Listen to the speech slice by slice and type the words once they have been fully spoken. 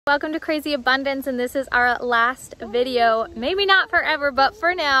Welcome to Crazy Abundance, and this is our last video, maybe not forever, but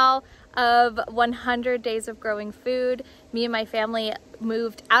for now, of 100 days of growing food. Me and my family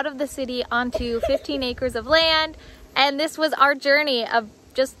moved out of the city onto 15 acres of land, and this was our journey of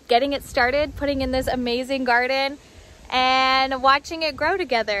just getting it started, putting in this amazing garden, and watching it grow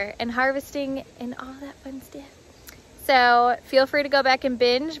together, and harvesting and all that fun stuff. So feel free to go back and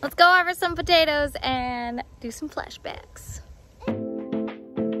binge. Let's go over some potatoes and do some flashbacks.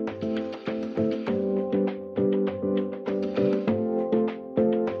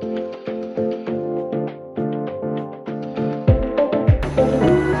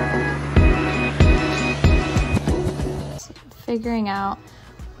 Figuring out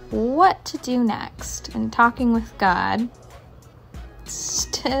what to do next and talking with God.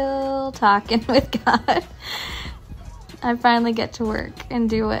 Still talking with God. I finally get to work and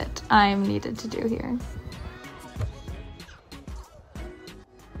do what I'm needed to do here.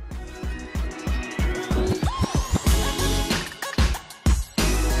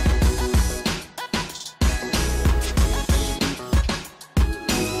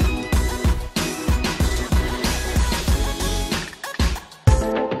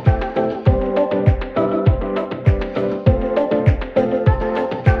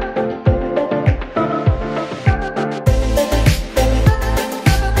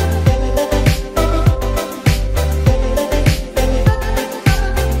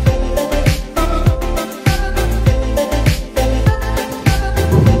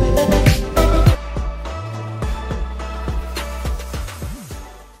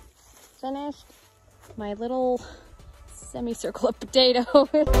 Finished my little semicircle of potato.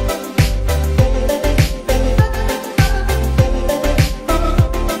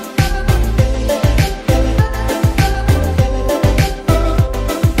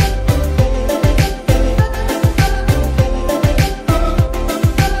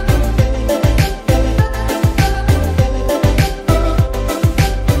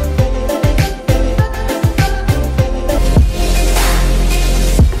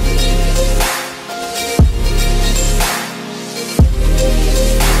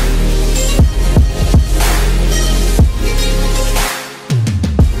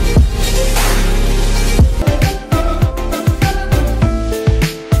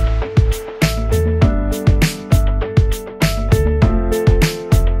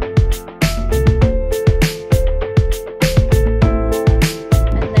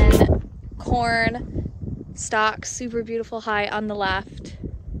 Stalk, super beautiful high on the left,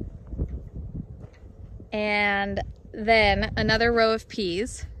 and then another row of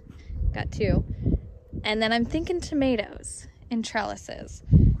peas, got two, and then I'm thinking tomatoes in trellises.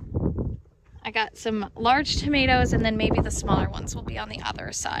 I got some large tomatoes, and then maybe the smaller ones will be on the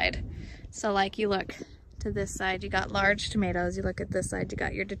other side. So like, you look to this side, you got large tomatoes, you look at this side, you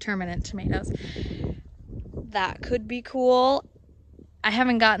got your determinate tomatoes. That could be cool. I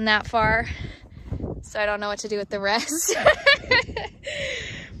haven't gotten that far, so I don't know what to do with the rest.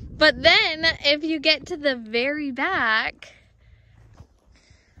 But then if you get to the very back,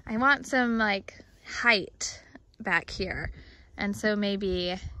 I want some like height back here. And so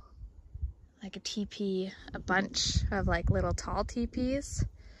maybe like a teepee, a bunch of like little tall teepees,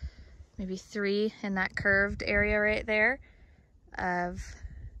 maybe 3 in that curved area right there of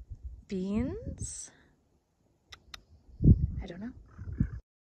beans. I don't know.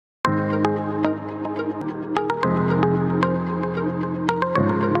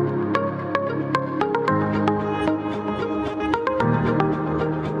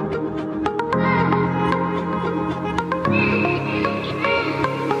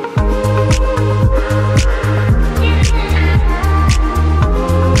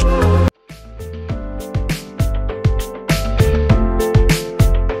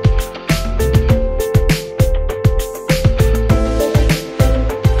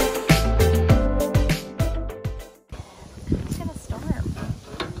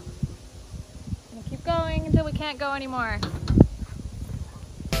 Can't go anymore.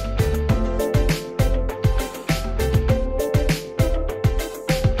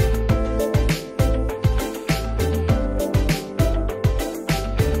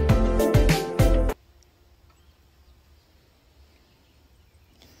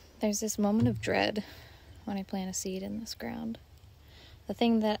 There's this moment of dread when I plant a seed in this ground. The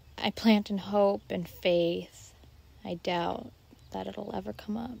thing that I plant in hope and faith, I doubt that it'll ever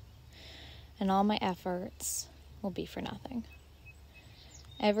come up. And all my efforts will be for nothing.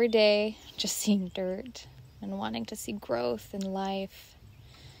 Every day, just seeing dirt and wanting to see growth in life,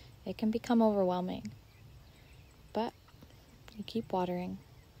 it can become overwhelming. But you keep watering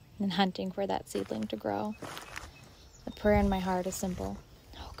and hunting for that seedling to grow. The prayer in my heart is simple.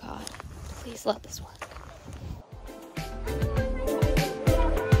 Oh God, please let this work.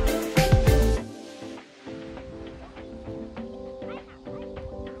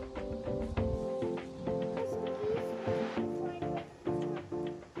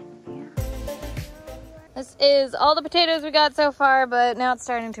 This is all the potatoes we got so far, but now it's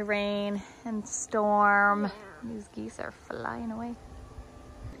starting to rain and storm. These geese are flying away.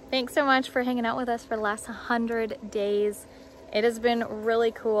 Thanks so much for hanging out with us for the last 100 days. It has been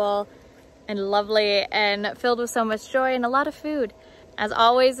really cool and lovely and filled with so much joy and a lot of food. As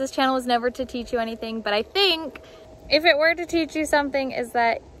always, this channel was never to teach you anything, but I think if it were to teach you something is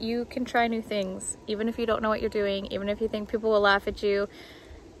that you can try new things, even if you don't know what you're doing, even if you think people will laugh at you.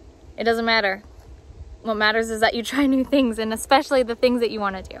 It doesn't matter. What matters is that you try new things, and especially the things that you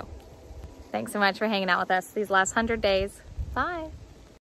want to do. Thanks so much for hanging out with us these last 100 days. Bye.